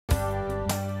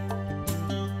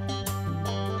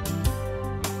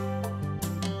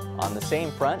On the same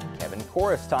front, Kevin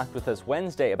Korus talked with us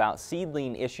Wednesday about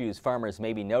seedling issues farmers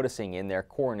may be noticing in their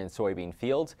corn and soybean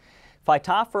fields.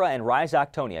 Phytophthora and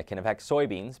rhizoctonia can affect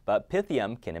soybeans, but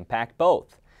Pythium can impact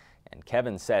both. And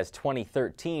Kevin says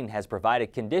 2013 has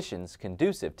provided conditions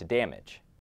conducive to damage.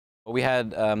 We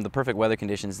had the perfect weather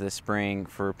conditions this spring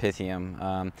for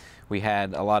Pythium. We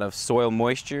had a lot of soil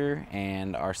moisture,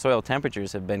 and our soil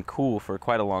temperatures have been cool for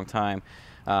quite a long time.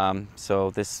 So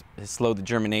this has slowed the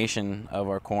germination of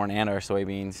our corn and our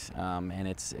soybeans, and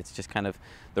it's just kind of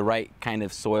the right kind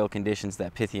of soil conditions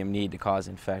that Pythium need to cause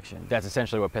infection. That's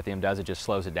essentially what Pythium does, it just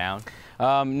slows it down?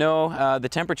 No, the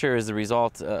temperature is the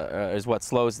result, is what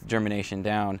slows germination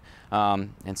down.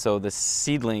 And so the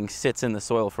seedling sits in the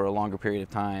soil for a longer period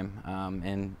of time.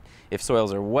 And if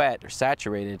soils are wet or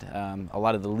saturated, a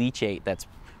lot of the leachate that's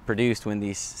produced when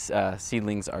these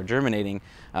seedlings are germinating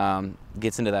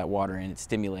gets into that water, and it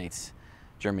stimulates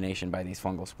germination by these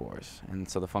fungal spores. And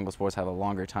so the fungal spores have a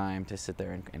longer time to sit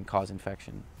there and cause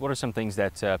infection. What are some things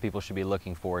that people should be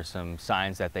looking for, some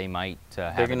signs that they might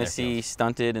have? They're going to see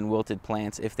stunted and wilted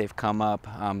plants if they've come up.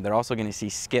 They're also going to see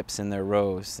skips in their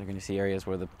rows. They're going to see areas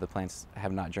where the plants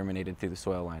have not germinated through the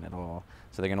soil line at all.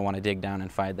 So they're going to want to dig down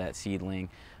and find that seedling.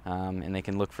 And they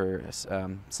can look for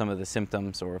some of the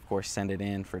symptoms, or of course send it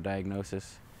in for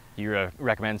diagnosis. You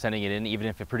recommend sending it in even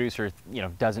if a producer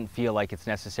doesn't feel like it's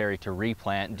necessary to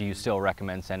replant? Do you still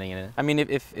recommend sending it in? I mean,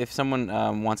 if someone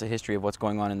wants a history of what's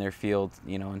going on in their field,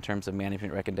 in terms of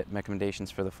management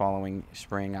recommendations for the following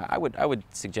spring, I would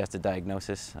suggest a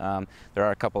diagnosis. There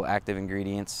are a couple active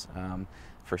ingredients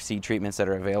for seed treatments that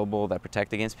are available that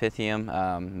protect against Pythium,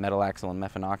 metalaxyl and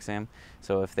mefenoxam.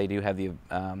 So if they do have the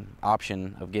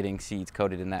option of getting seeds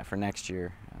coated in that for next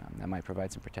year, that might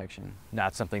provide some protection.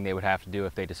 Not something they would have to do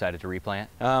if they decided to replant?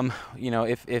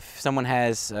 If someone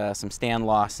has some stand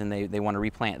loss and they want to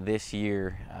replant this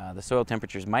year, the soil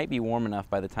temperatures might be warm enough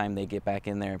by the time they get back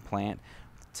in there and plant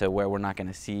to where we're not going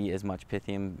to see as much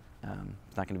Pythium.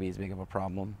 It's not going to be as big of a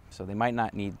problem. So they might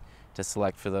not need to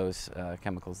select for those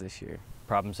chemicals this year.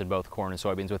 Problems in both corn and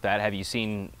soybeans with that. Have you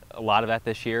seen a lot of that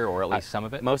this year, or at least some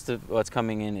of it? Most of what's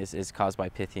coming in is caused by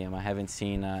Pythium. I haven't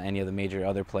seen any of the major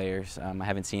other players. I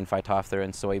haven't seen phytophthora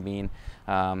and soybean,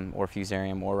 or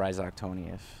fusarium or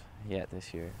rhizoctonia yet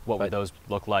this year. What would those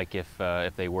look like if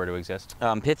they were to exist?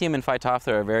 Pythium and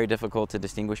phytophthora are very difficult to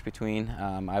distinguish between.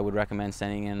 I would recommend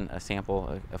sending in a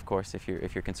sample, of course, if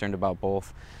you're concerned about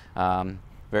both.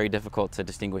 Very difficult to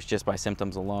distinguish just by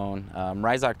symptoms alone.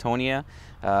 Rhizoctonia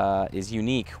is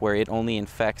unique, where it only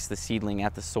infects the seedling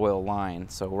at the soil line.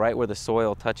 So right where the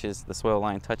soil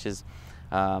line touches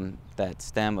that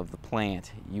stem of the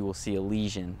plant, you will see a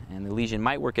lesion. And the lesion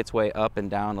might work its way up and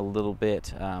down a little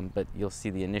bit, but you'll see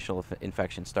the initial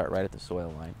infection start right at the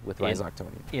soil line with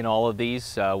rhizoctonia. In all of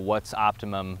these, what's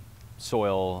optimum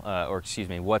soil,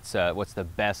 what's the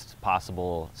best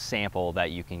possible sample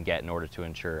that you can get in order to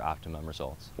ensure optimum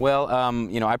results? Well,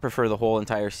 I prefer the whole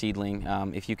entire seedling.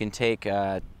 If you can take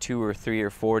 2 or 3 or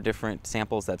 4 different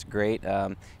samples, that's great.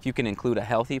 If you can include a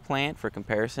healthy plant for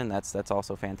comparison, that's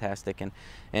also fantastic.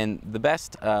 And the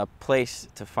best place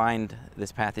to find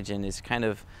this pathogen is kind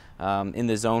of in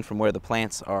the zone from where the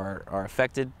plants are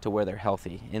affected to where they're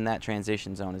healthy. In that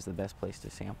transition zone is the best place to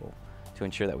sample to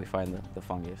ensure that we find the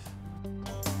fungus.